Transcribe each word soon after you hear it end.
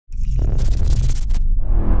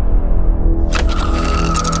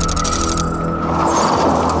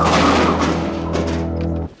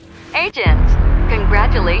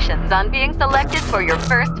Congratulations on being selected for your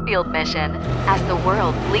first field mission as the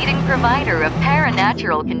world's leading provider of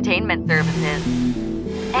paranatural containment services.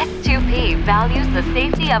 S2P values the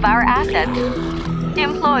safety of our assets,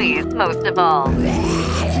 employees most of all.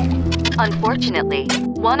 Unfortunately,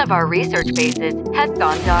 one of our research bases has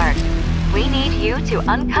gone dark. We need you to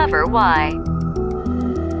uncover why.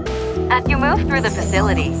 As you move through the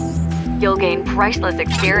facility, you'll gain priceless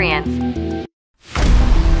experience,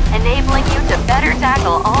 enabling you to better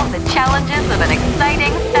tackle all the challenges of an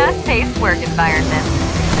exciting, fast-paced work environment.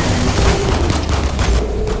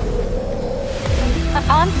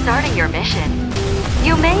 Upon starting your mission,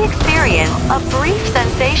 you may experience a brief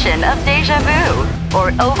sensation of déjà vu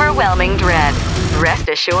or overwhelming dread. Rest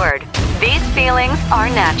assured, these feelings are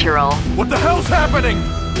natural. What the hell's happening?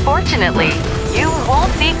 Fortunately, you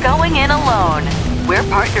won't be going in alone. We're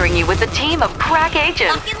partnering you with a team of crack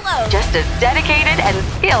agents, just as dedicated and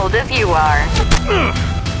skilled as you are.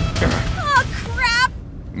 Oh, crap!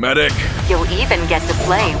 Medic! You'll even get to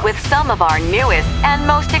play with some of our newest and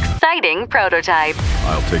most exciting prototypes.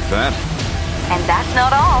 I'll take that. And that's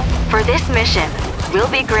not all. For this mission,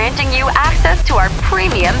 we'll be granting you access to our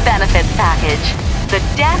premium benefits package, the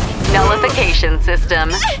Death Nullification System.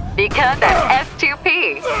 Because at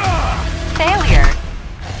S2P, failure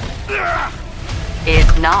is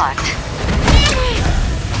not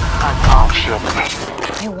an option.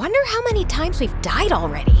 I wonder how many times we've died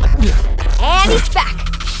already. And he's back!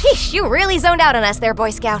 Sheesh, you really zoned out on us there,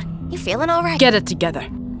 Boy Scout. You feeling all right? Get it together.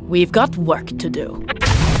 We've got work to do.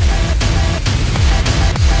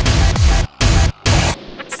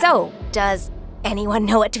 So, does anyone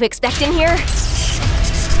know what to expect in here?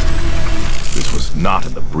 This was not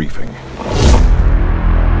in the briefing.